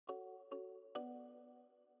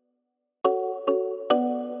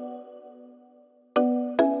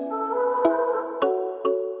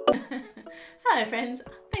Hello friends,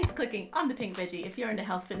 thanks for clicking on the pink veggie. If you're into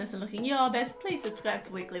health, fitness and looking your best, please subscribe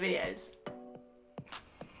for weekly videos.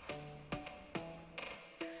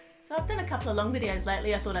 So I've done a couple of long videos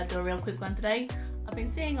lately. I thought I'd do a real quick one today. I've been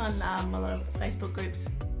seeing on a lot of Facebook groups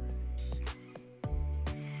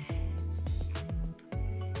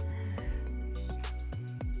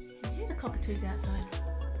you hear the cockatoos outside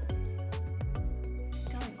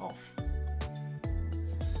going off.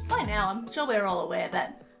 By now I'm sure we're all aware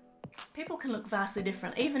that people can look vastly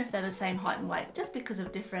different even if they're the same height and weight, just because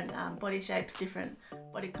of different body shapes, different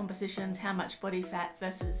body compositions, how much body fat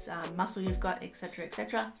versus muscle you've got, etc,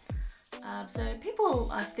 etc. So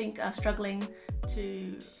people, I think, are struggling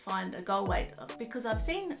to find a goal weight, because I've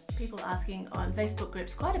seen people asking on Facebook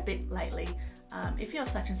groups quite a bit lately, if you're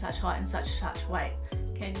such and such height and such weight,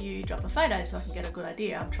 can you drop a photo so I can get a good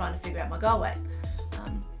idea? I'm trying to figure out my goal weight.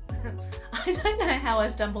 I don't know how I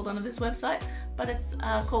stumbled onto this website, but it's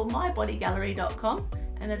called mybodygallery.com,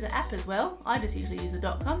 and there's an app as well. I just usually use the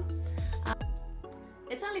 .com.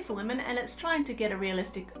 It's only for women, and it's trying to get a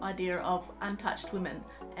realistic idea of untouched women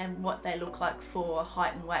and what they look like for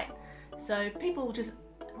height and weight. So people, just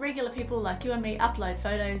regular people like you and me, upload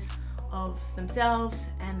photos of themselves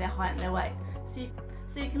and their height and their weight.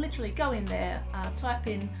 So you can literally go in there, type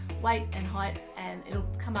in weight and height, and it'll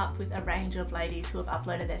come up with a range of ladies who have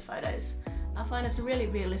uploaded their photos. I find it's a really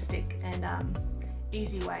realistic and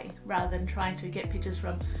easy way, rather than trying to get pictures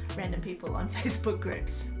from random people on Facebook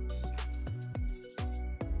groups.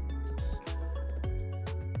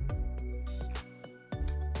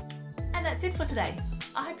 And that's it for today.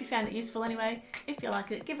 I hope you found it useful anyway. If you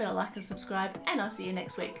like it, give it a like and subscribe, and I'll see you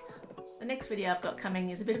next week. The next video I've got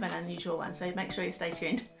coming is a bit of an unusual one, so make sure you stay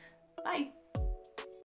tuned. Bye!